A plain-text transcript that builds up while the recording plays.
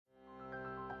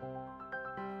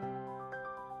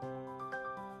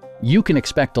You can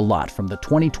expect a lot from the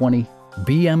 2020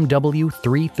 BMW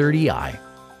 330i.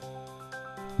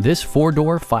 This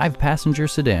four-door, five-passenger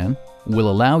sedan will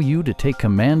allow you to take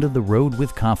command of the road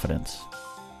with confidence.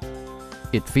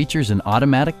 It features an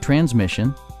automatic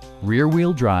transmission,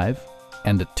 rear-wheel drive,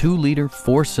 and a 2-liter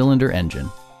four-cylinder engine.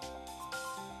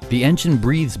 The engine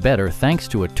breathes better thanks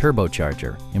to a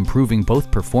turbocharger, improving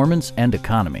both performance and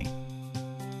economy.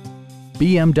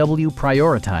 BMW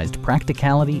prioritized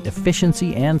practicality,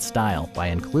 efficiency, and style by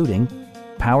including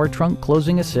power trunk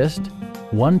closing assist,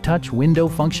 one-touch window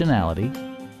functionality,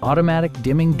 automatic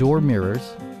dimming door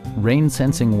mirrors,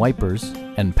 rain-sensing wipers,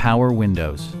 and power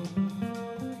windows.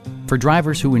 For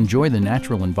drivers who enjoy the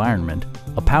natural environment,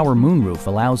 a power moonroof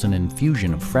allows an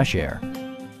infusion of fresh air.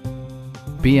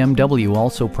 BMW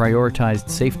also prioritized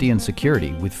safety and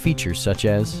security with features such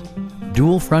as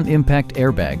dual front impact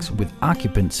airbags with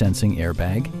occupant sensing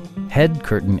airbag, head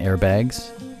curtain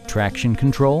airbags, traction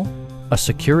control, a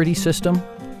security system,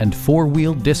 and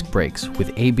four-wheel disc brakes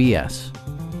with ABS.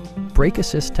 Brake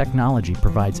assist technology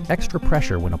provides extra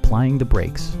pressure when applying the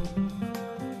brakes.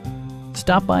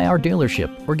 Stop by our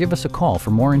dealership or give us a call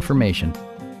for more information.